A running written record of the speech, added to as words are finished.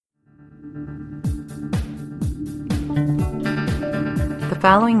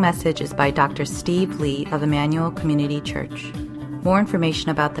following message is by Dr. Steve Lee of Emmanuel Community Church. More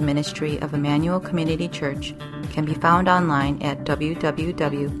information about the ministry of Emmanuel Community Church can be found online at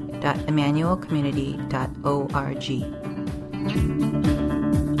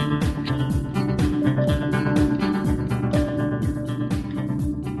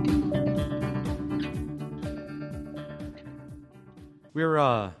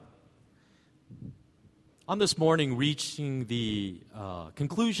We're on this morning reaching the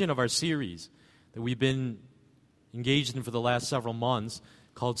conclusion of our series that we've been engaged in for the last several months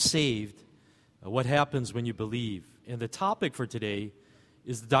called Saved, What Happens When You Believe. And the topic for today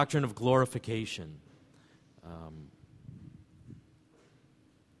is the doctrine of glorification.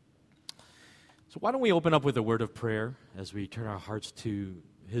 So why don't we open up with a word of prayer as we turn our hearts to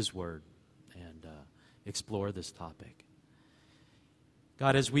His Word and explore this topic.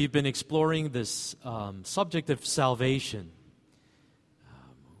 God, as we've been exploring this subject of salvation,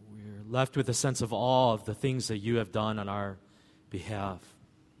 we're left with a sense of awe of the things that you have done on our behalf.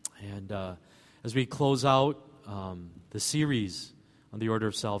 And as we close out the series on the order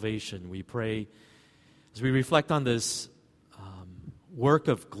of salvation, we pray, as we reflect on this work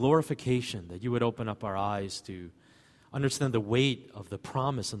of glorification, that you would open up our eyes to understand the weight of the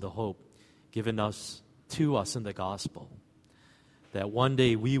promise and the hope given to us in the gospel. That one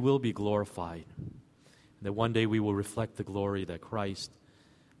day we will be glorified, and that one day we will reflect the glory that Christ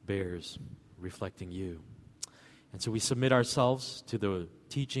bears, reflecting you. And so we submit ourselves to the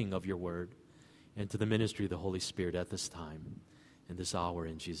teaching of your word and to the ministry of the Holy Spirit at this time, in this hour,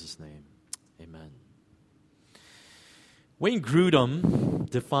 in Jesus' name. Amen. Wayne Grudem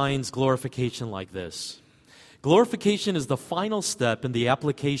defines glorification like this: glorification is the final step in the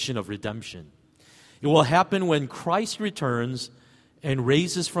application of redemption. It will happen when Christ returns and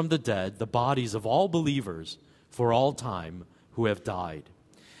raises from the dead the bodies of all believers for all time who have died,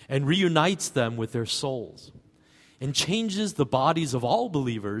 and reunites them with their souls, and changes the bodies of all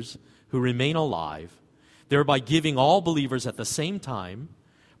believers who remain alive, thereby giving all believers at the same time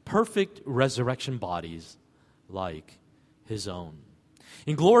perfect resurrection bodies like His own.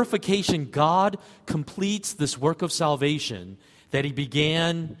 In glorification, God completes this work of salvation that He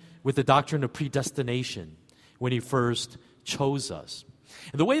began with the doctrine of predestination when He first chose us.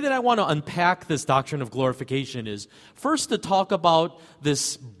 And the way that I want to unpack this doctrine of glorification is first to talk about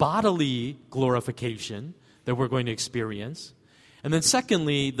this bodily glorification that we're going to experience, and then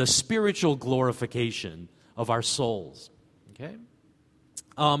secondly, the spiritual glorification of our souls. Okay?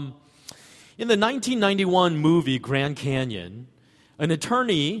 In the 1991 movie Grand Canyon, an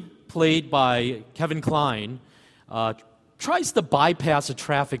attorney played by Kevin Kline tries to bypass a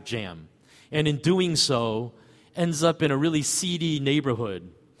traffic jam, and in doing so ends up in a really seedy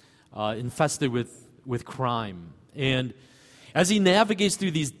neighborhood infested with crime. And as he navigates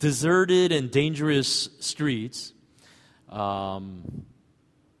through these deserted and dangerous streets, as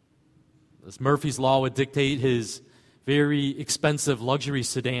Murphy's Law would dictate, his very expensive luxury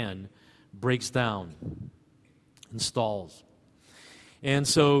sedan breaks down and stalls. And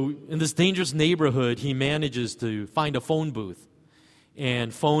so in this dangerous neighborhood, he manages to find a phone booth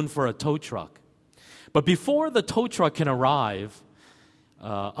and phone for a tow truck. But before the tow truck can arrive,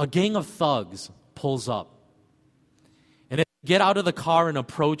 a gang of thugs pulls up. And as they get out of the car and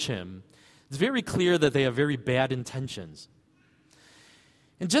approach him, it's very clear that they have very bad intentions.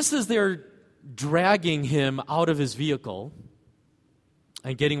 And just as they're dragging him out of his vehicle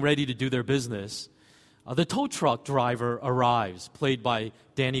and getting ready to do their business, the tow truck driver arrives, played by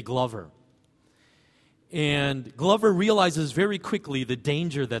Danny Glover. And Glover realizes very quickly the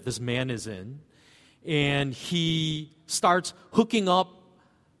danger that this man is in, and he starts hooking up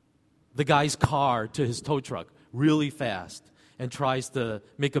the guy's car to his tow truck really fast and tries to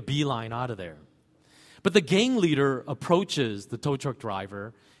make a beeline out of there. But the gang leader approaches the tow truck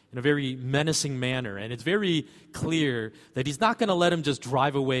driver in a very menacing manner, and it's very clear that he's not going to let him just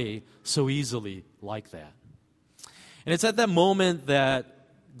drive away so easily like that. And it's at that moment that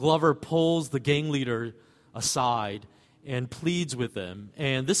Glover pulls the gang leader aside and pleads with him,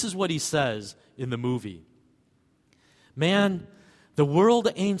 and this is what he says in the movie: "Man, the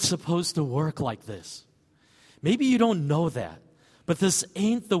world ain't supposed to work like this. Maybe you don't know that, but this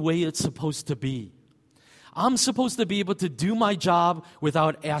ain't the way it's supposed to be. I'm supposed to be able to do my job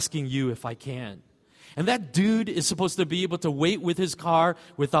without asking you if I can. And that dude is supposed to be able to wait with his car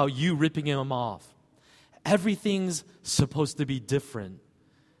without you ripping him off. Everything's supposed to be different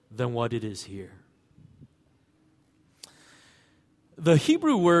than what it is here." The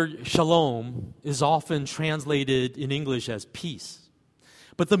Hebrew word shalom is often translated in English as peace.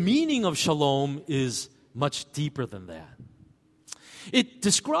 But the meaning of shalom is much deeper than that. It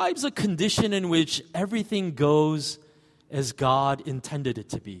describes a condition in which everything goes as God intended it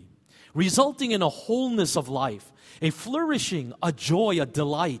to be, resulting in a wholeness of life, a flourishing, a joy, a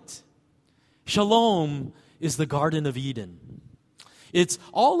delight. Shalom is the Garden of Eden. It's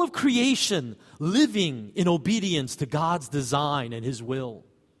all of creation living in obedience to God's design and His will.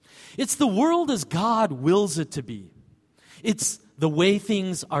 It's the world as God wills it to be. It's the way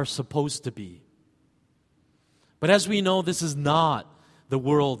things are supposed to be. But as we know, this is not the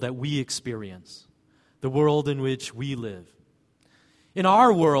world that we experience, the world in which we live. In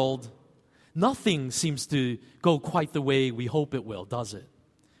our world, nothing seems to go quite the way we hope it will, does it?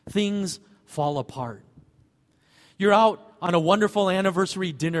 Things fall apart. You're out on a wonderful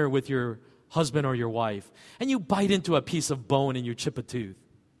anniversary dinner with your husband or your wife, and you bite into a piece of bone and you chip a tooth.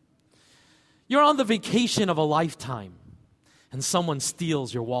 You're on the vacation of a lifetime, and someone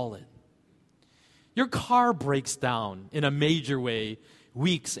steals your wallet. Your car breaks down in a major way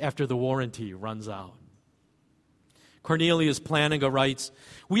weeks after the warranty runs out. Cornelius Plantinga writes,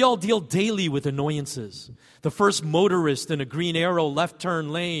 "We all deal daily with annoyances. The first motorist in a green arrow left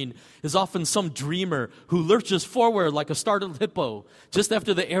turn lane is often some dreamer who lurches forward like a startled hippo just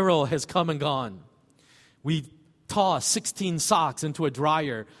after the arrow has come and gone. We toss 16 socks into a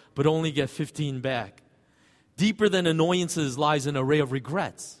dryer but only get 15 back. Deeper than annoyances lies an array of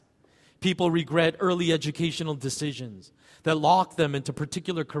regrets. People regret early educational decisions that lock them into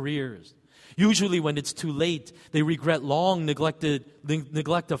particular careers. Usually when it's too late, they regret long neglect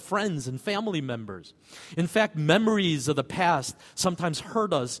of friends and family members. In fact, memories of the past sometimes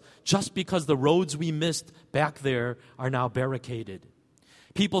hurt us just because the roads we missed back there are now barricaded.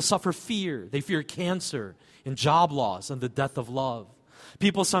 People suffer fear. They fear cancer and job loss and the death of love.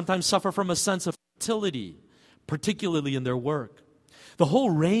 People sometimes suffer from a sense of futility, particularly in their work. The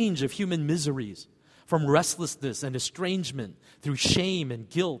whole range of human miseries, from restlessness and estrangement through shame and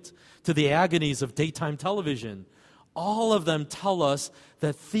guilt to the agonies of daytime television, all of them tell us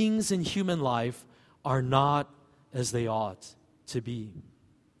that things in human life are not as they ought to be.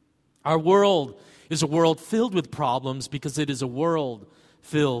 Our world is a world filled with problems because it is a world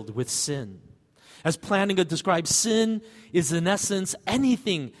filled with sin. As Plantinga describes, sin is in essence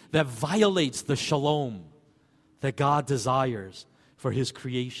anything that violates the shalom that God desires for His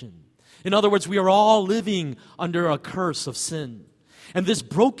creation. In other words, we are all living under a curse of sin. And this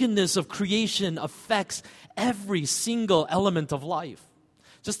brokenness of creation affects every single element of life.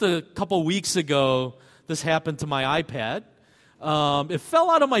 Just a couple weeks ago, this happened to my iPad. It fell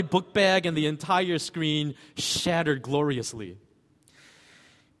out of my book bag and the entire screen shattered gloriously.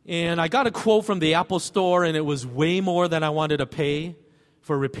 And I got a quote from the Apple Store, and it was way more than I wanted to pay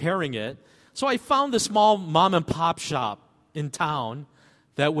for repairing it. So I found a small mom and pop shop in town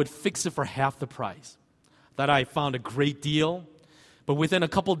that would fix it for half the price. That I found a great deal. But within a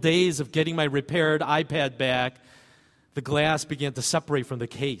couple days of getting my repaired iPad back, the glass began to separate from the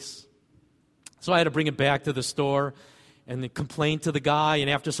case. So I had to bring it back to the store and complain to the guy. And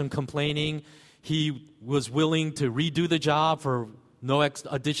after some complaining, he was willing to redo the job for no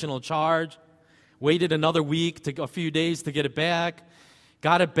additional charge. Waited another week, a few days to get it back.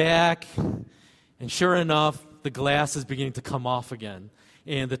 Got it back. And sure enough, the glass is beginning to come off again.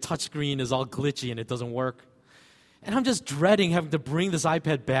 And the touchscreen is all glitchy and it doesn't work. And I'm just dreading having to bring this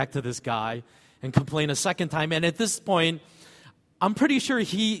iPad back to this guy and complain a second time. And at this point, I'm pretty sure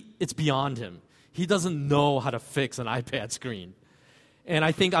it's beyond him. He doesn't know how to fix an iPad screen. And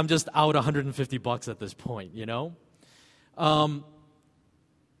I think I'm just out $150 at this point, you know?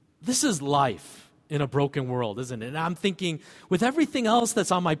 This is life in a broken world, isn't it? And I'm thinking, with everything else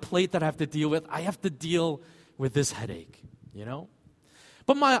that's on my plate that I have to deal with, I have to deal with this headache, you know?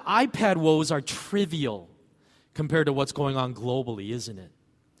 But my iPad woes are trivial compared to what's going on globally, isn't it?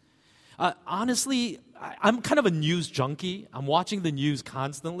 Honestly, I'm kind of a news junkie. I'm watching the news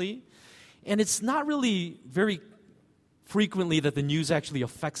constantly. And it's not really very frequently that the news actually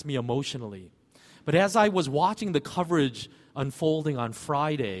affects me emotionally. But as I was watching the coverage unfolding on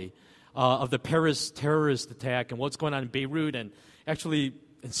Friday of the Paris terrorist attack and what's going on in Beirut and actually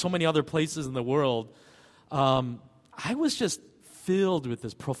in so many other places in the world, I was just filled with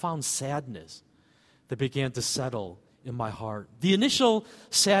this profound sadness that began to settle in my heart. The initial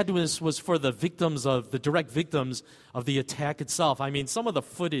sadness was for the direct victims of the attack itself. I mean, some of the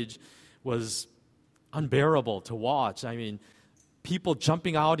footage was unbearable to watch. I mean, people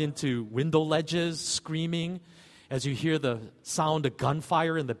jumping out into window ledges, screaming, as you hear the sound of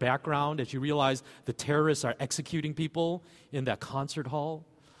gunfire in the background, as you realize the terrorists are executing people in that concert hall.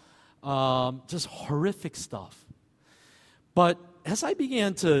 Just horrific stuff. But as I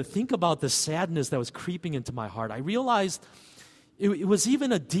began to think about the sadness that was creeping into my heart, I realized it was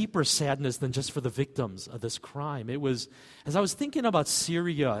even a deeper sadness than just for the victims of this crime. It was, as I was thinking about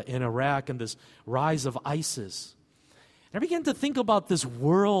Syria and Iraq and this rise of ISIS, I began to think about this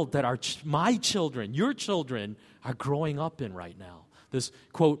world that my children, your children, are growing up in right now. This,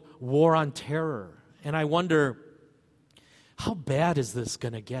 quote, war on terror. And I wonder, how bad is this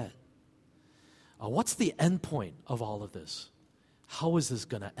going to get? What's the end point of all of this? How is this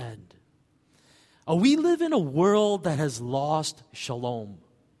going to end? We live in a world that has lost shalom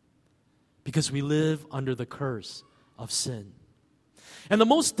because we live under the curse of sin. And the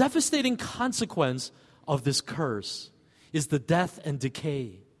most devastating consequence of this curse is the death and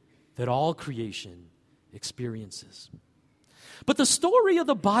decay that all creation experiences. But the story of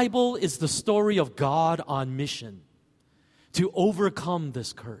the Bible is the story of God on mission to overcome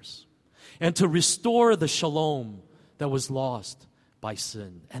this curse and to restore the shalom that was lost by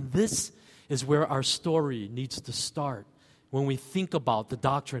sin. And this is where our story needs to start when we think about the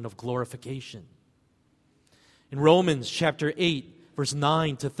doctrine of glorification. In Romans chapter 8, verse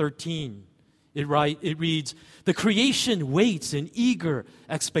 9 to 13, it reads, "The creation waits in eager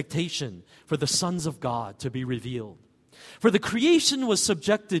expectation for the sons of God to be revealed. For the creation was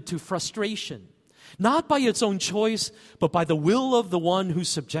subjected to frustration, not by its own choice, but by the will of the one who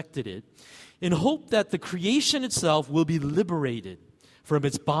subjected it, in hope that the creation itself will be liberated from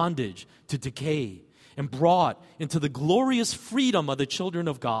its bondage to decay and brought into the glorious freedom of the children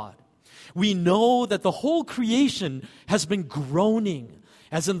of God. We know that the whole creation has been groaning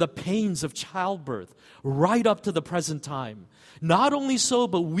as in the pains of childbirth, right up to the present time. Not only so,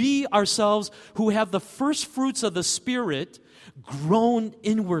 but we ourselves who have the first fruits of the Spirit groan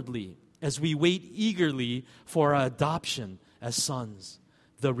inwardly as we wait eagerly for our adoption as sons,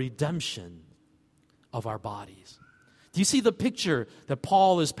 the redemption of our bodies." Do you see the picture that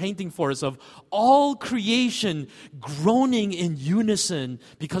Paul is painting for us of all creation groaning in unison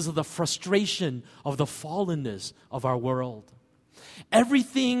because of the frustration of the fallenness of our world?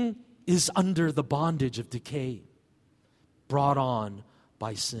 Everything is under the bondage of decay brought on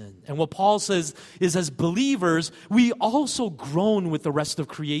by sin. And what Paul says is, as believers, we also groan with the rest of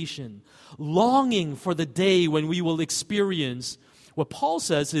creation, longing for the day when we will experience what Paul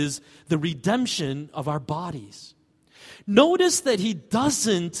says is the redemption of our bodies. Notice that he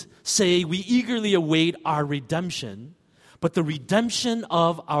doesn't say we eagerly await our redemption, but the redemption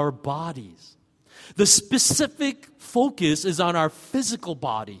of our bodies. The specific focus is on our physical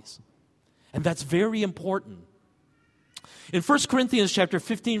bodies, and that's very important. In 1 Corinthians chapter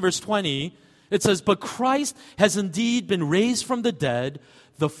 15, verse 20, it says, "But Christ has indeed been raised from the dead,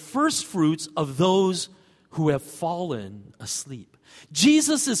 the first fruits of those who have fallen asleep."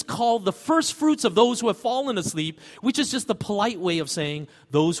 Jesus is called the first fruits of those who have fallen asleep, which is just a polite way of saying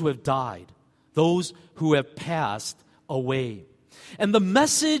those who have died, those who have passed away. And the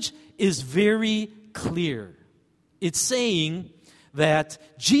message is very clear. It's saying that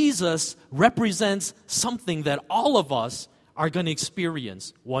Jesus represents something that all of us are going to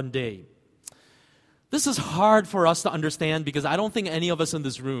experience one day. This is hard for us to understand because I don't think any of us in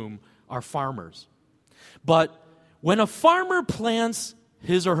this room are farmers. But when a farmer plants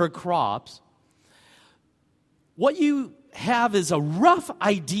his or her crops, what you have is a rough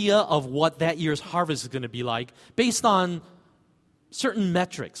idea of what that year's harvest is going to be like based on certain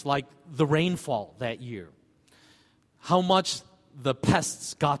metrics like the rainfall that year, how much the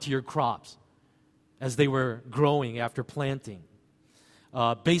pests got to your crops as they were growing after planting,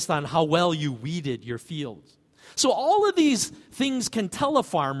 based on how well you weeded your fields. So all of these things can tell a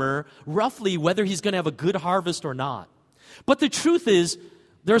farmer roughly whether he's going to have a good harvest or not. But the truth is,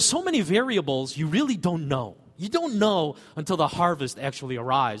 there are so many variables you really don't know. You don't know until the harvest actually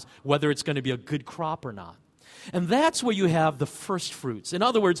arrives whether it's going to be a good crop or not. And that's where you have the first fruits. In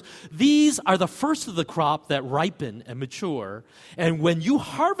other words, these are the first of the crop that ripen and mature. And when you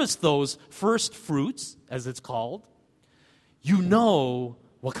harvest those first fruits, as it's called, you know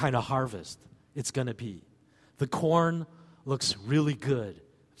what kind of harvest it's going to be. The corn looks really good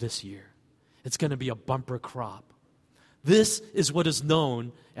this year. It's going to be a bumper crop. This is what is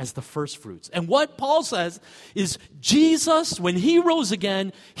known as the first fruits. And what Paul says is Jesus, when he rose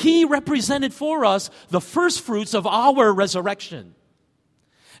again, he represented for us the first fruits of our resurrection.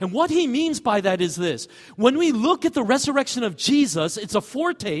 And what he means by that is this. When we look at the resurrection of Jesus, it's a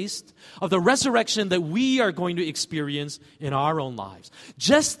foretaste of the resurrection that we are going to experience in our own lives.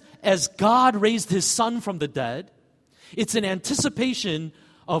 Just as God raised his Son from the dead, it's an anticipation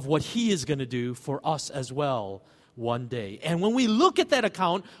of what he is going to do for us as well one day. And when we look at that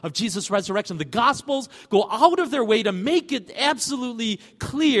account of Jesus' resurrection, the Gospels go out of their way to make it absolutely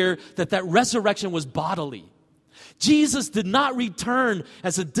clear that that resurrection was bodily. Jesus did not return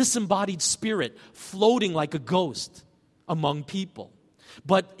as a disembodied spirit floating like a ghost among people.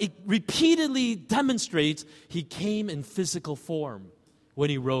 But it repeatedly demonstrates he came in physical form when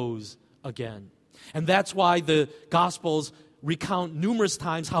he rose again. And that's why the Gospels recount numerous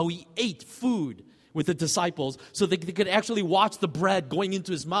times how he ate food with the disciples so that they could actually watch the bread going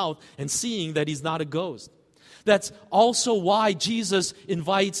into his mouth and seeing that he's not a ghost. That's also why Jesus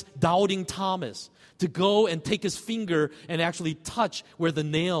invites doubting Thomas to go and take his finger and actually touch where the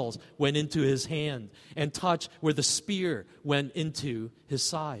nails went into his hand and touch where the spear went into his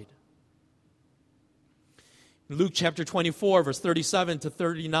side. In Luke chapter 24, verse 37 to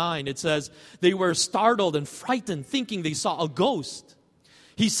 39, it says, they were startled and frightened, thinking they saw a ghost.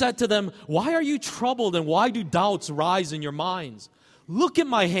 He said to them, why are you troubled and why do doubts rise in your minds? Look at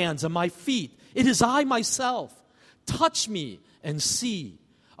my hands and my feet. It is I myself. Touch me and see.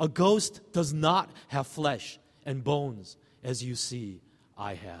 A ghost does not have flesh and bones as you see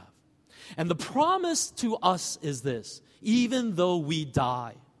I have. And the promise to us is this: even though we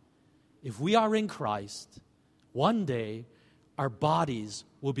die, if we are in Christ, one day our bodies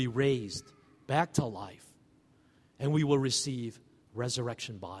will be raised back to life and we will receive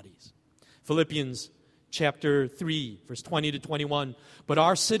resurrection bodies. Philippians chapter 3, verse 20 to 21, but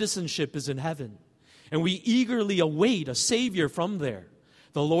our citizenship is in heaven, and we eagerly await a Savior from there,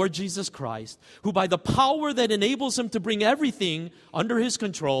 the Lord Jesus Christ, who by the power that enables him to bring everything under his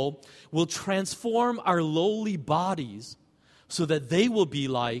control will transform our lowly bodies so that they will be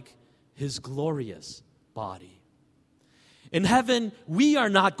like his glorious body. In heaven, we are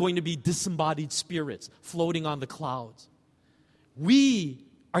not going to be disembodied spirits floating on the clouds. We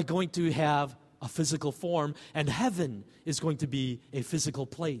are going to have a physical form, and heaven is going to be a physical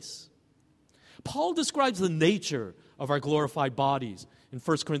place. Paul describes the nature of our glorified bodies in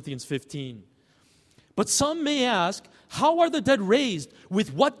 1 Corinthians 15. But some may ask, how are the dead raised?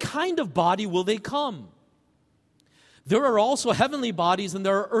 With what kind of body will they come? There are also heavenly bodies and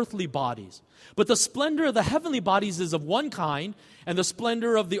there are earthly bodies. But the splendor of the heavenly bodies is of one kind, and the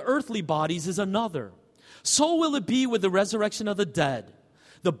splendor of the earthly bodies is another. So will it be with the resurrection of the dead.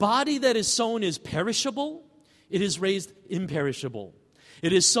 The body that is sown is perishable, it is raised imperishable.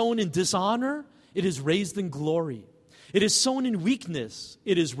 It is sown in dishonor, it is raised in glory. It is sown in weakness,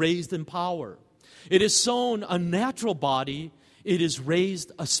 it is raised in power. It is sown a natural body, it is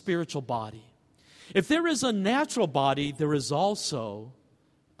raised a spiritual body. If there is a natural body, there is also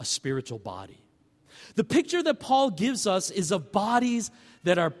a spiritual body. The picture that Paul gives us is of bodies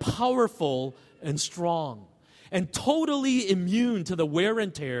that are powerful and strong and totally immune to the wear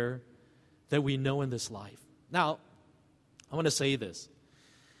and tear that we know in this life. Now, I want to say this.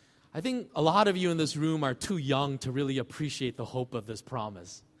 I think a lot of you in this room are too young to really appreciate the hope of this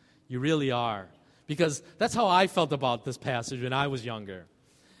promise. You really are. Because that's how I felt about this passage when I was younger.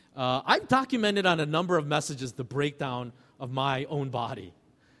 I've documented on a number of messages the breakdown of my own body.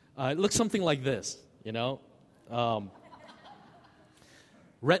 It looks something like this, you know.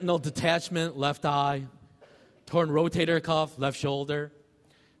 Retinal detachment, left eye. Torn rotator cuff, left shoulder.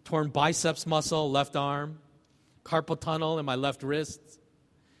 Torn biceps muscle, left arm. Carpal tunnel in my left wrist.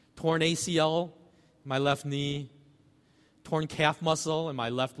 Torn ACL in my left knee. Torn calf muscle in my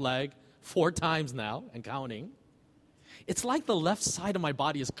left leg. 4 times now and counting. It's like the left side of my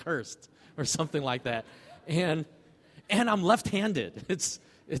body is cursed or something like that. And I'm left-handed. It's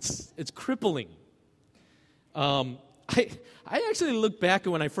crippling. I actually look back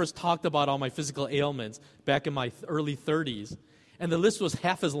at when I first talked about all my physical ailments back in my early 30s, and the list was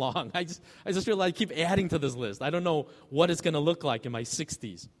half as long. I just feel like I keep adding to this list. I don't know what it's going to look like in my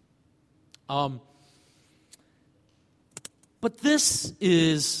 60s. But this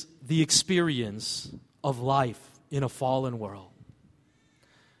is the experience of life in a fallen world.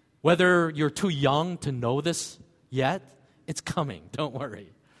 Whether you're too young to know this yet, it's coming. Don't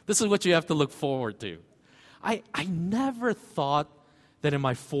worry. This is what you have to look forward to. I never thought that in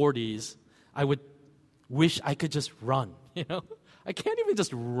my 40s I would wish I could just run, you know? I can't even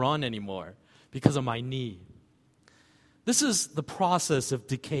just run anymore because of my knee. This is the process of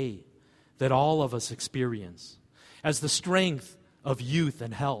decay that all of us experience as the strength of youth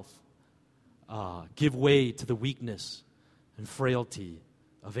and health give way to the weakness and frailty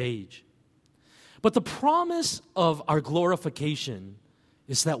of age. But the promise of our glorification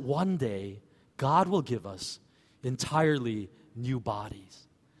is that one day God will give us entirely new bodies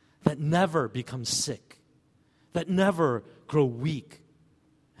that never become sick, that never grow weak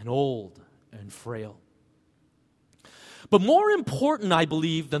and old and frail. But more important, I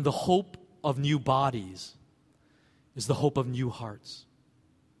believe, than the hope of new bodies is the hope of new hearts.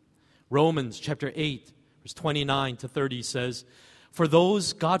 Romans chapter 8, Verse 29 to 30 says, "For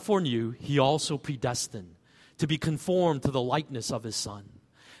those God foreknew, he also predestined to be conformed to the likeness of his Son,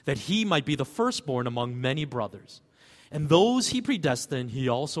 that he might be the firstborn among many brothers. And those he predestined, he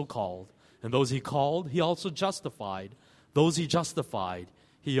also called. And those he called, he also justified. Those he justified,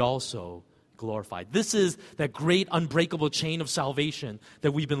 he also glorified." This is that great unbreakable chain of salvation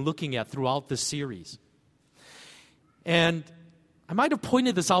that we've been looking at throughout this series. And I might have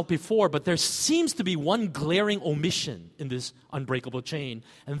pointed this out before, but there seems to be one glaring omission in this unbreakable chain,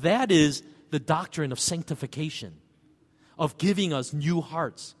 and that is the doctrine of sanctification, of giving us new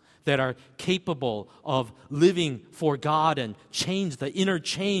hearts that are capable of living for God and change, the inner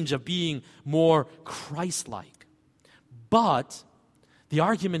change of being more Christ-like. But the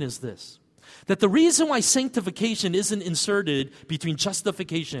argument is this, that the reason why sanctification isn't inserted between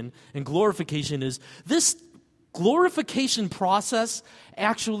justification and glorification is this glorification process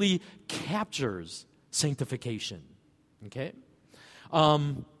actually captures sanctification. Okay?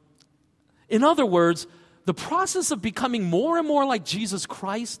 In other words, the process of becoming more and more like Jesus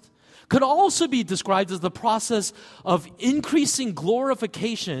Christ could also be described as the process of increasing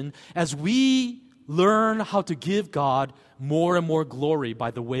glorification as we learn how to give God more and more glory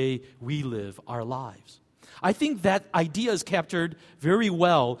by the way we live our lives. I think that idea is captured very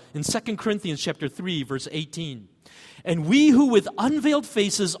well in 2 Corinthians chapter 3, verse 18. "And we who with unveiled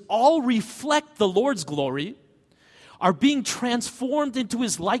faces all reflect the Lord's glory are being transformed into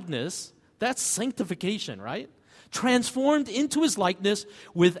his likeness." That's sanctification, right? Transformed into his likeness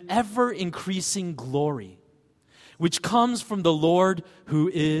with ever-increasing glory, which comes from the Lord who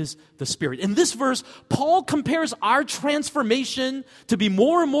is the Spirit. In this verse, Paul compares our transformation to be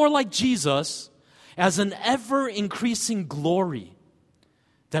more and more like Jesus as an ever-increasing glory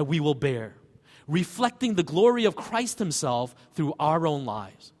that we will bear, reflecting the glory of Christ himself through our own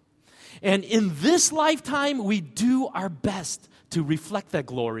lives. And in this lifetime, we do our best to reflect that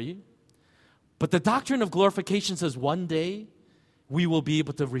glory. But the doctrine of glorification says one day we will be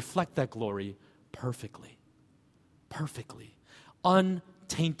able to reflect that glory perfectly,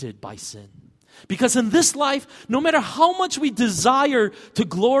 untainted by sin. Because in this life, no matter how much we desire to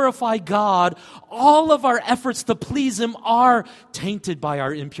glorify God, all of our efforts to please him are tainted by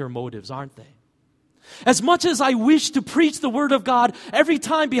our impure motives, aren't they? As much as I wish to preach the Word of God every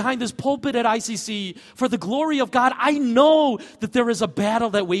time behind this pulpit at ICC for the glory of God, I know that there is a battle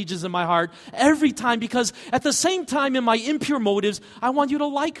that wages in my heart every time, because at the same time in my impure motives, I want you to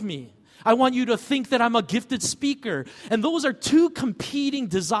like me. I want you to think that I'm a gifted speaker. And those are two competing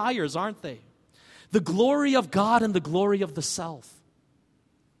desires, aren't they? The glory of God and the glory of the self.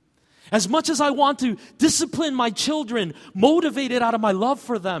 As much as I want to discipline my children, motivated out of my love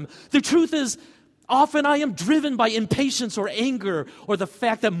for them, the truth is, often I am driven by impatience or anger or the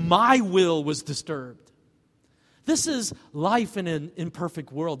fact that my will was disturbed. This is life in an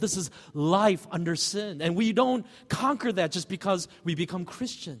imperfect world. This is life under sin. And we don't conquer that just because we become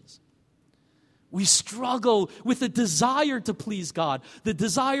Christians. We struggle with the desire to please God, the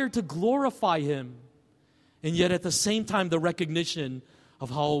desire to glorify him, and yet at the same time the recognition of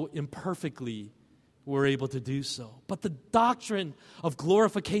how imperfectly we're able to do so. But the doctrine of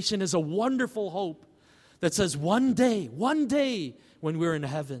glorification is a wonderful hope that says one day when we're in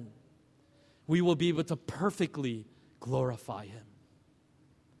heaven, we will be able to perfectly glorify him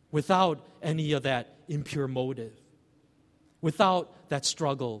without any of that impure motive, without that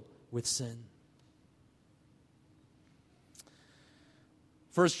struggle with sin.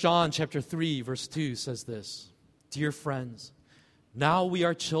 1 John chapter 3, verse 2 says this, "Dear friends, now we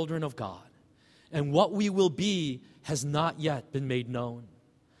are children of God, and what we will be has not yet been made known.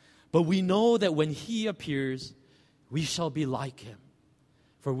 But we know that when he appears, we shall be like him,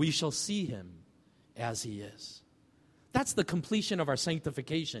 for we shall see him as he is." That's the completion of our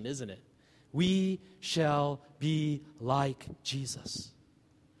sanctification, isn't it? We shall be like Jesus.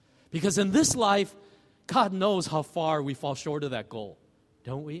 Because in this life, God knows how far we fall short of that goal,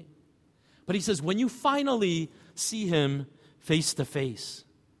 don't we? But he says, when you finally see him face to face,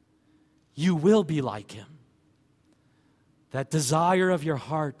 you will be like him. That desire of your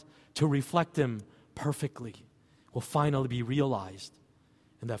heart to reflect him perfectly will finally be realized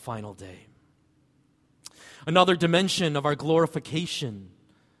in that final day. Another dimension of our glorification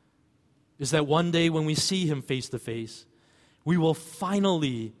is that one day when we see him face to face, we will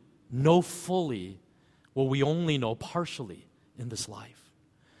finally know fully what we only know partially in this life.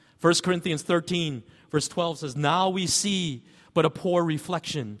 1 Corinthians 13, verse 12 says, "Now we see but a poor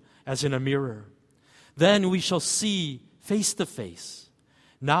reflection as in a mirror. Then we shall see face to face.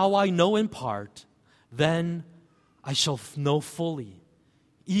 Now I know in part, then I shall know fully,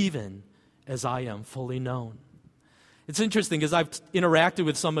 even as I am fully known. It's interesting, as I've interacted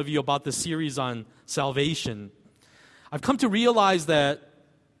with some of you about the series on salvation, I've come to realize that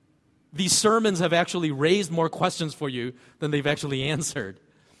these sermons have actually raised more questions for you than they've actually answered.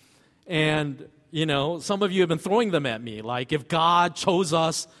 And, some of you have been throwing them at me, like, if God chose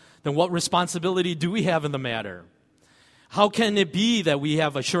us, then what responsibility do we have in the matter? How can it be that we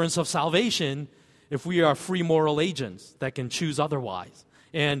have assurance of salvation if we are free moral agents that can choose otherwise?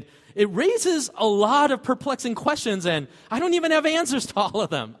 And it raises a lot of perplexing questions, and I don't even have answers to all of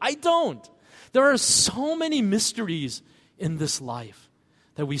them. I don't. There are so many mysteries in this life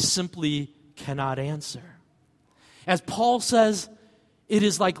that we simply cannot answer. As Paul says, it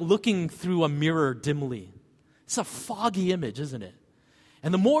is like looking through a mirror dimly. It's a foggy image, isn't it?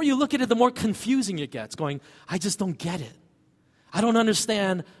 And the more you look at it, the more confusing it gets, going, I just don't get it. I don't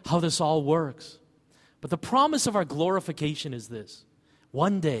understand how this all works. But the promise of our glorification is this.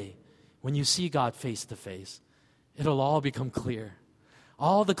 One day, when you see God face to face, it'll all become clear.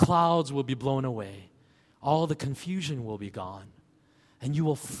 All the clouds will be blown away. All the confusion will be gone. And you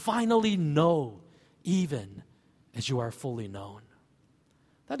will finally know even as you are fully known.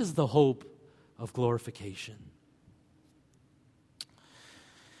 That is the hope of glorification.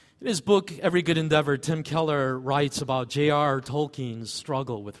 In his book, Every Good Endeavor, Tim Keller writes about J.R.R. Tolkien's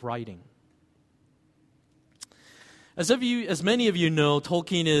struggle with writing. As many of you know,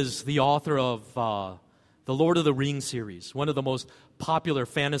 Tolkien is the author of the Lord of the Rings series, one of the most popular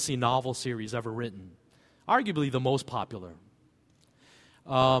fantasy novel series ever written, arguably the most popular.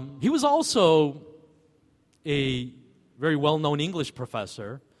 He was also a very well-known English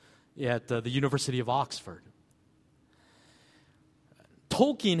professor at the University of Oxford.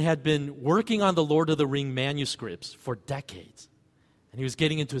 Tolkien had been working on the Lord of the Rings manuscripts for decades, and he was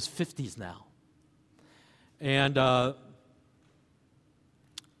getting into his 50s now. And at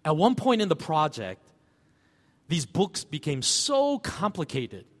one point in the project, these books became so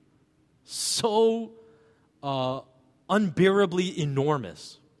complicated, so unbearably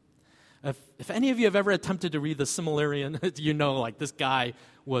enormous. If any of you have ever attempted to read the Silmarillion, you know, like, this guy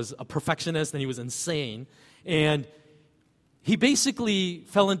was a perfectionist and he was insane. And he basically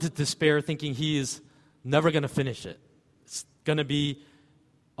fell into despair, thinking he is never going to finish it. It's going to be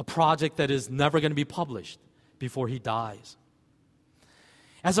a project that is never going to be published before he dies.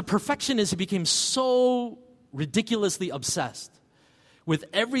 As a perfectionist, he became so ridiculously obsessed with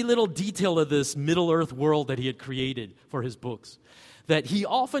every little detail of this Middle-earth world that he had created for his books that he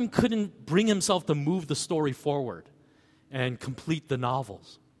often couldn't bring himself to move the story forward and complete the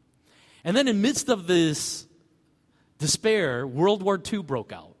novels. And then in midst of this despair, World War II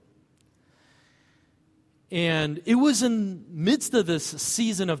broke out. And it was in midst of this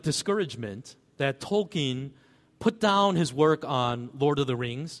season of discouragement that Tolkien put down his work on Lord of the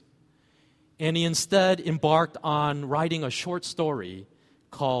Rings, and he instead embarked on writing a short story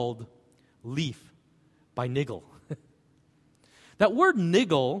called Leaf by Niggle. That word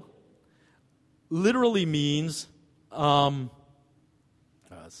niggle literally means, let's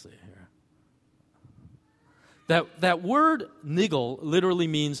see here. That word niggle literally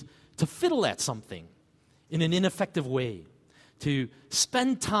means to fiddle at something in an ineffective way, to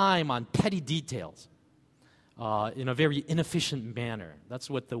spend time on petty details in a very inefficient manner. That's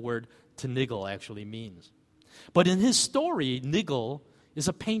what the word to niggle actually means. But in his story, Niggle is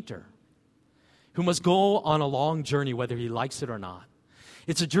a painter who must go on a long journey whether he likes it or not.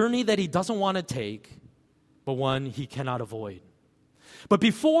 It's a journey that he doesn't want to take, but one he cannot avoid. But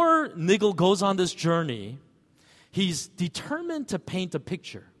before Niggle goes on this journey, he's determined to paint a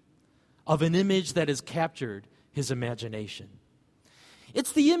picture of an image that has captured his imagination.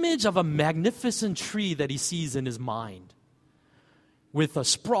 It's the image of a magnificent tree that he sees in his mind, with a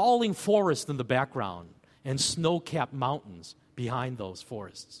sprawling forest in the background and snow-capped mountains behind those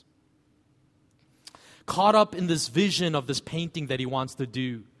forests. Caught up in this vision of this painting that he wants to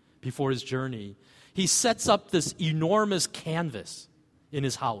do before his journey, he sets up this enormous canvas in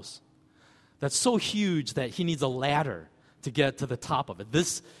his house that's so huge that he needs a ladder to get to the top of it.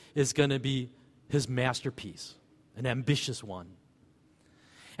 This is going to be his masterpiece, an ambitious one.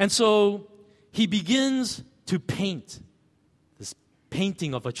 And so he begins to paint this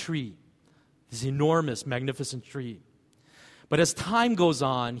painting of a tree, this enormous, magnificent tree. But as time goes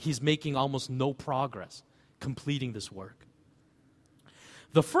on, he's making almost no progress completing this work.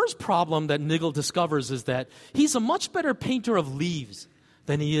 The first problem that Niggle discovers is that he's a much better painter of leaves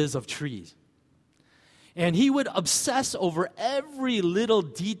than he is of trees. And he would obsess over every little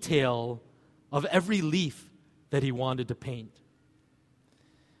detail of every leaf that he wanted to paint.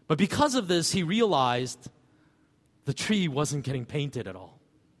 But because of this, he realized the tree wasn't getting painted at all.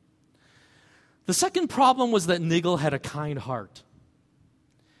 The second problem was that Nigel had a kind heart.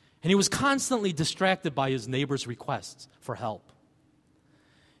 And he was constantly distracted by his neighbor's requests for help.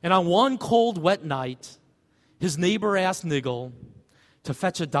 And on one cold, wet night, his neighbor asked Nigel to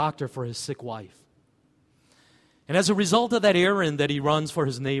fetch a doctor for his sick wife. And as a result of that errand that he runs for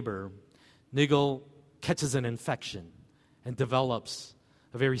his neighbor, Nigel catches an infection and develops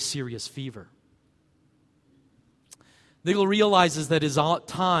a very serious fever. Nigel realizes that his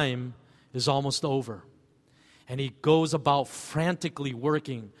time is almost over, and he goes about frantically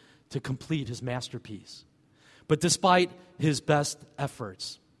working to complete his masterpiece. But despite his best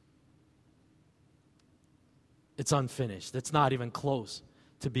efforts, it's unfinished. It's not even close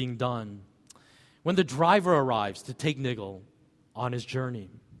to being done when the driver arrives to take Nigel on his journey.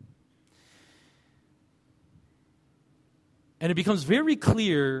 And it becomes very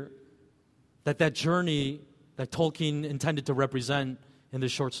clear that that journey that Tolkien intended to represent in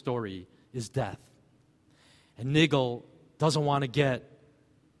this short story is death. And Nigel doesn't want to get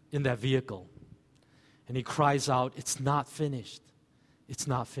in that vehicle. And he cries out, "It's not finished. It's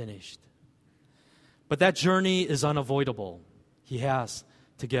not finished." But that journey is unavoidable. He has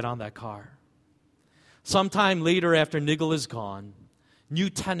to get on that car. Sometime later, after Nigel is gone, new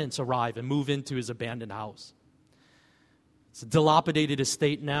tenants arrive and move into his abandoned house. It's a dilapidated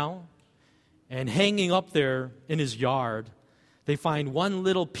estate now, and hanging up there in his yard, they find one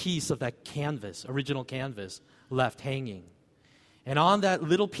little piece of that canvas, original canvas, left hanging. And on that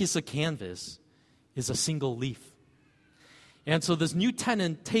little piece of canvas is a single leaf. And so this new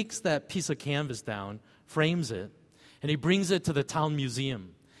tenant takes that piece of canvas down, frames it, and he brings it to the town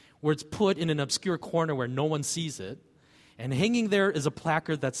museum, where it's put in an obscure corner where no one sees it. And hanging there is a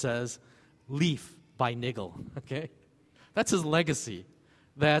placard that says, "Leaf by Nigel." Okay? That's his legacy.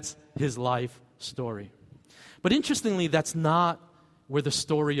 That's his life story. But interestingly, that's not where the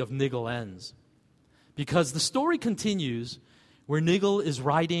story of Nigel ends. Because the story continues where Nigel is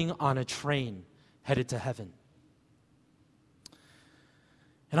riding on a train headed to heaven.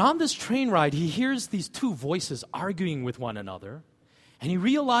 And on this train ride, he hears these two voices arguing with one another. And he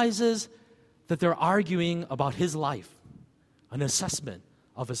realizes that they're arguing about his life, an assessment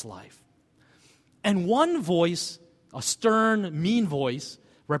of his life. And one voice, a stern, mean voice,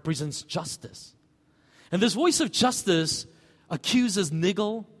 represents justice. And this voice of justice accuses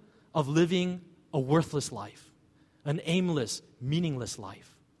Nigel of living a worthless life, an aimless, meaningless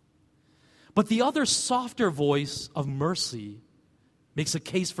life. But the other softer voice of mercy makes a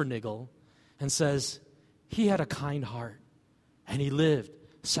case for Nigel and says he had a kind heart and he lived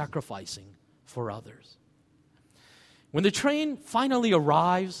sacrificing for others. When the train finally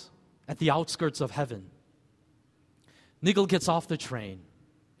arrives at the outskirts of heaven, Nigel gets off the train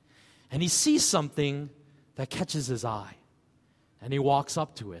and he sees something that catches his eye. And he walks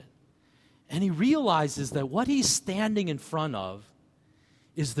up to it. And he realizes that what he's standing in front of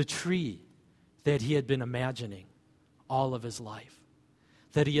is the tree that he had been imagining all of his life,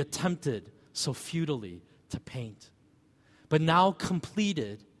 that he attempted so futilely to paint. But now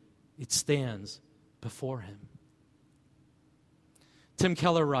completed, it stands before him. Tim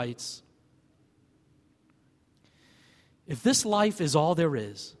Keller writes, "If this life is all there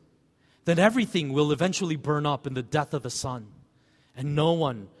is, then everything will eventually burn up in the death of the sun, and no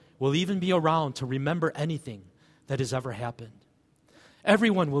one will even be around to remember anything that has ever happened.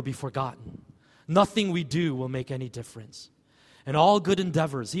 Everyone will be forgotten. Nothing we do will make any difference, and all good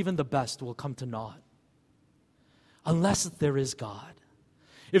endeavors, even the best, will come to naught. Unless there is God.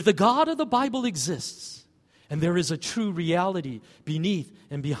 If the God of the Bible exists, and there is a true reality beneath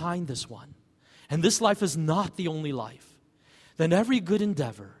and behind this one, and this life is not the only life, then every good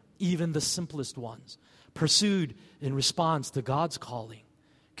endeavor, even the simplest ones, pursued in response to God's calling,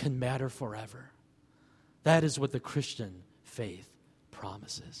 can matter forever." That is what the Christian faith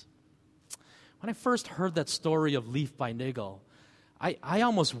promises. When I first heard that story of Leaf by Nigel, I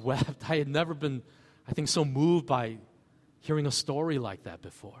almost wept. I had never been, I think, so moved by hearing a story like that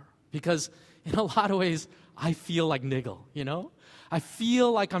before. Because in a lot of ways, I feel like Nigel, you know? I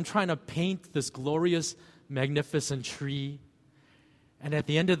feel like I'm trying to paint this glorious, magnificent tree. And at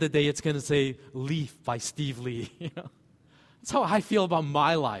the end of the day, it's going to say Leaf by Steve Lee. You know? That's how I feel about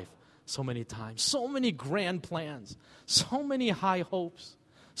my life so many times. So many grand plans, so many high hopes,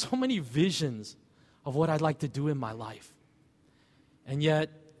 so many visions of what I'd like to do in my life. And yet,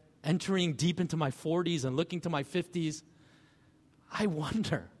 entering deep into my 40s and looking to my 50s, I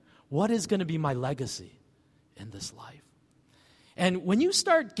wonder, what is going to be my legacy in this life? And when you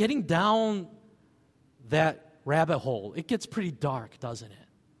start getting down that rabbit hole, it gets pretty dark, doesn't it?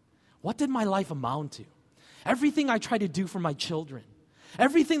 What did my life amount to? Everything I try to do for my children,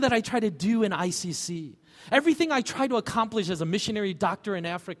 everything that I try to do in ICC, everything I try to accomplish as a missionary doctor in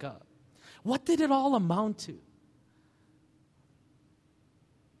Africa, what did it all amount to?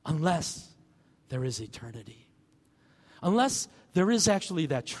 Unless there is eternity. Unless there is actually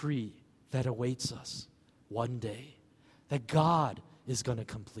that tree that awaits us one day, that God is going to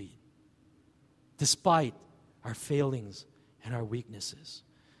complete, despite our failings and our weaknesses.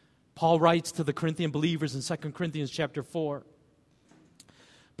 Paul writes to the Corinthian believers in 2 Corinthians chapter 4,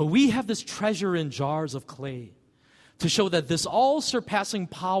 "But we have this treasure in jars of clay to show that this all-surpassing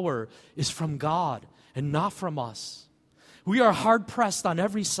power is from God and not from us. We are hard-pressed on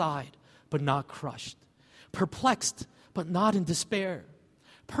every side, but not crushed, perplexed, but not in despair,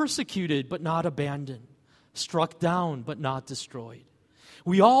 persecuted, but not abandoned, struck down, but not destroyed.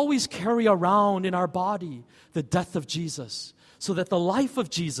 We always carry around in our body the death of Jesus, so that the life of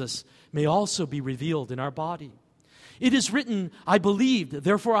Jesus may also be revealed in our body. It is written, 'I believed,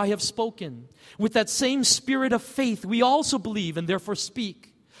 therefore I have spoken.' With that same spirit of faith, we also believe and therefore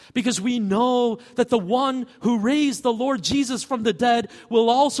speak, because we know that the one who raised the Lord Jesus from the dead will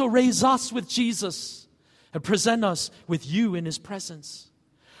also raise us with Jesus and present us with you in his presence.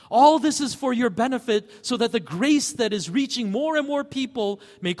 All this is for your benefit, so that the grace that is reaching more and more people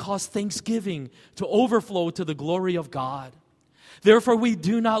may cause thanksgiving to overflow to the glory of God. Therefore we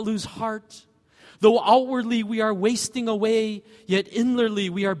do not lose heart. Though outwardly we are wasting away, yet inwardly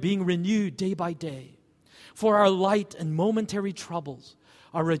we are being renewed day by day. For our light and momentary troubles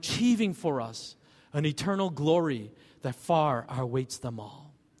are achieving for us an eternal glory that far outweighs them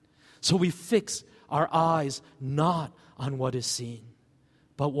all. So we fix our eyes not on what is seen,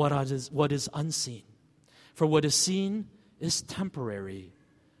 but what is unseen. For what is seen is temporary,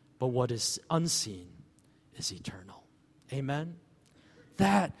 but what is unseen is eternal." Amen?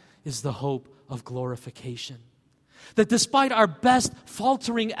 That is the hope of glorification. That despite our best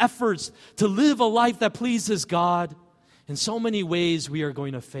faltering efforts to live a life that pleases God, in so many ways we are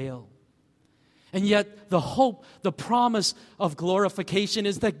going to fail. And yet the hope, the promise of glorification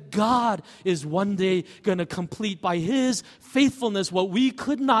is that God is one day going to complete by his faithfulness what we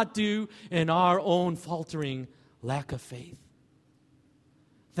could not do in our own faltering lack of faith.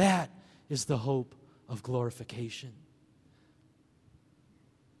 That is the hope of glorification.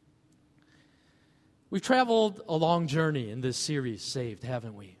 We've traveled a long journey in this series, Saved,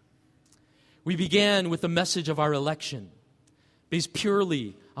 haven't we? We began with the message of our election, based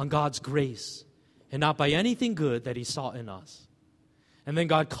purely on God's grace and not by anything good that he saw in us. And then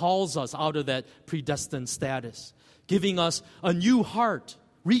God calls us out of that predestined status, giving us a new heart,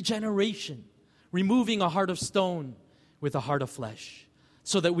 regeneration, removing a heart of stone with a heart of flesh,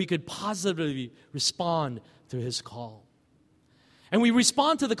 so that we could positively respond to his call. And we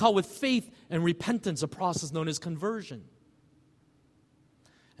respond to the call with faith and repentance, a process known as conversion.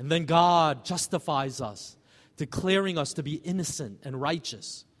 And then God justifies us, declaring us to be innocent and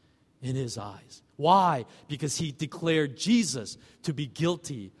righteous in his eyes. Why? Because he declared Jesus to be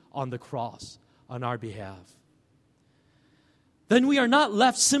guilty on the cross on our behalf. Then we are not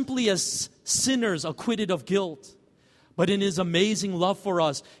left simply as sinners acquitted of guilt, but in his amazing love for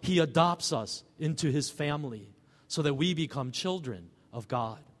us, he adopts us into his family so that we become children of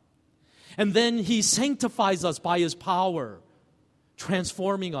God. And then he sanctifies us by his power,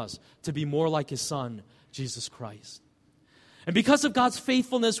 transforming us to be more like his Son, Jesus Christ. And because of God's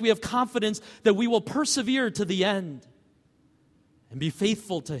faithfulness, we have confidence that we will persevere to the end and be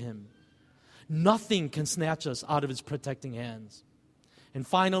faithful to him. Nothing can snatch us out of his protecting hands. And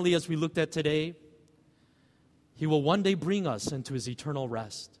finally, as we looked at today, he will one day bring us into his eternal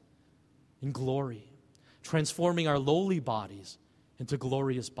rest in glory, transforming our lowly bodies into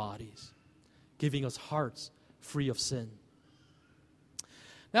glorious bodies, giving us hearts free of sin.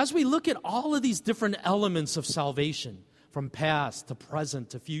 Now, as we look at all of these different elements of salvation, from past to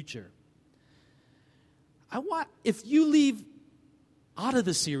present to future, if you leave out of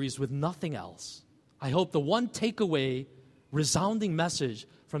the series with nothing else, I hope the one takeaway, resounding message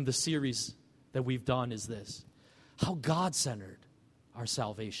from the series that we've done is this: how God-centered our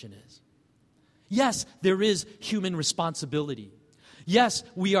salvation is. Yes, there is human responsibility. Yes,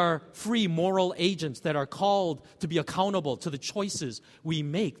 we are free moral agents that are called to be accountable to the choices we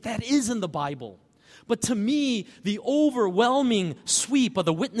make. That is in the Bible. But to me, the overwhelming sweep of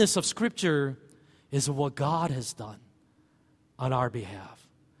the witness of Scripture is what God has done on our behalf.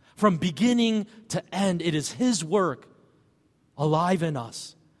 From beginning to end, it is his work alive in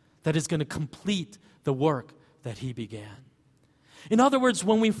us that is going to complete the work that he began. In other words,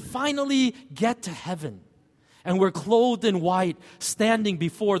 when we finally get to heaven and we're clothed in white, standing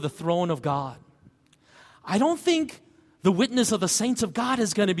before the throne of God, I don't think The witness of the saints of God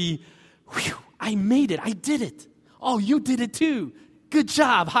is going to be, whew, I made it. I did it. Oh, you did it too. Good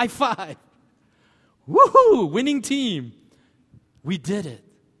job. High five. Woohoo! Winning team. We did it.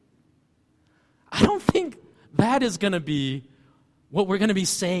 I don't think that is going to be what we're going to be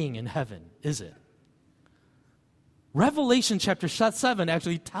saying in heaven, is it? Revelation chapter 7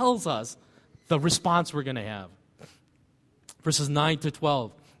 actually tells us the response we're going to have. Verses 9 to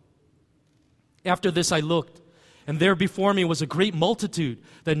 12. After this I looked, and there before me was a great multitude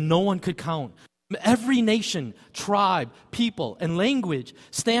that no one could count. Every nation, tribe, people, and language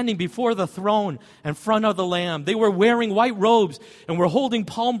standing before the throne in front of the Lamb. They were wearing white robes and were holding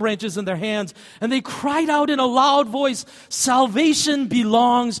palm branches in their hands. And they cried out in a loud voice, "Salvation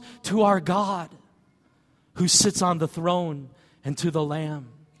belongs to our God, who sits on the throne, and to the Lamb."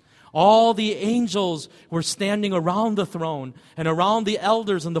 All the angels were standing around the throne and around the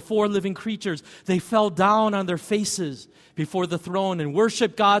elders and the four living creatures. They fell down on their faces before the throne and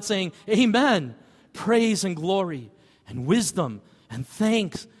worshiped God, saying, "Amen, praise and glory and wisdom and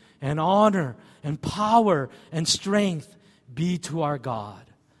thanks and honor and power and strength be to our God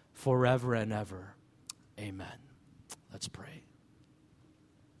forever and ever. Amen." Let's pray.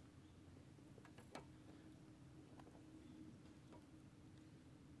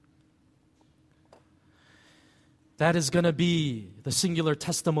 That is going to be the singular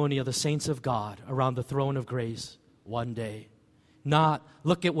testimony of the saints of God around the throne of grace one day. Not,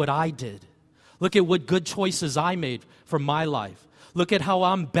 look at what I did. Look at what good choices I made for my life. Look at how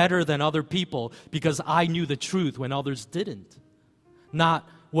I'm better than other people because I knew the truth when others didn't. Not,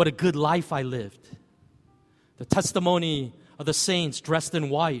 what a good life I lived. The testimony of the saints dressed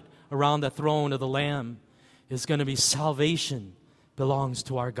in white around the throne of the Lamb is going to be, salvation belongs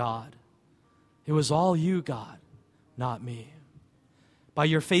to our God. It was all you, God, not me. By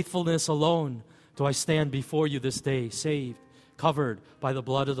your faithfulness alone do I stand before you this day, saved, covered by the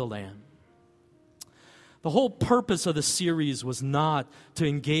blood of the Lamb. The whole purpose of the series was not to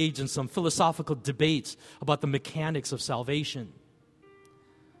engage in some philosophical debates about the mechanics of salvation,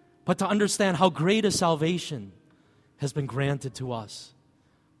 but to understand how great a salvation has been granted to us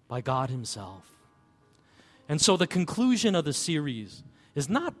by God Himself. And so the conclusion of the series is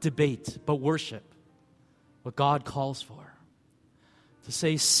not debate, but worship, what God calls for. To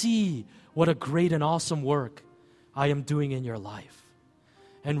say, see what a great and awesome work I am doing in your life.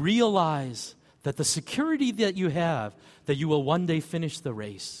 And realize that the security that you have, that you will one day finish the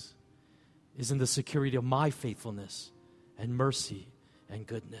race, is in the security of my faithfulness and mercy and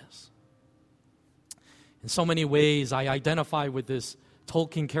goodness. In so many ways, I identify with this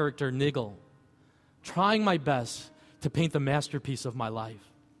Tolkien character, Nigel, trying my best to paint the masterpiece of my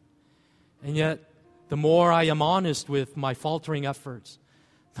life. And yet, the more I am honest with my faltering efforts,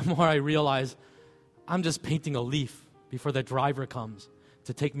 the more I realize I'm just painting a leaf before the driver comes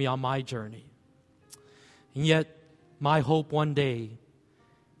to take me on my journey. And yet, my hope one day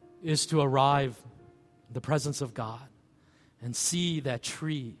is to arrive in the presence of God and see that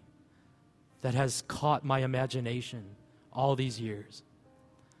tree that has caught my imagination all these years.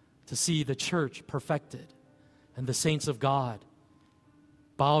 To see the church perfected and the saints of God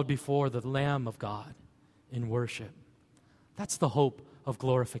bowed before the Lamb of God in worship. That's the hope of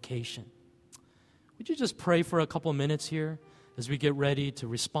glorification. Would you just pray for a couple minutes here as we get ready to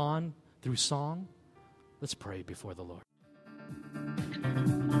respond through song? Let's pray before the Lord.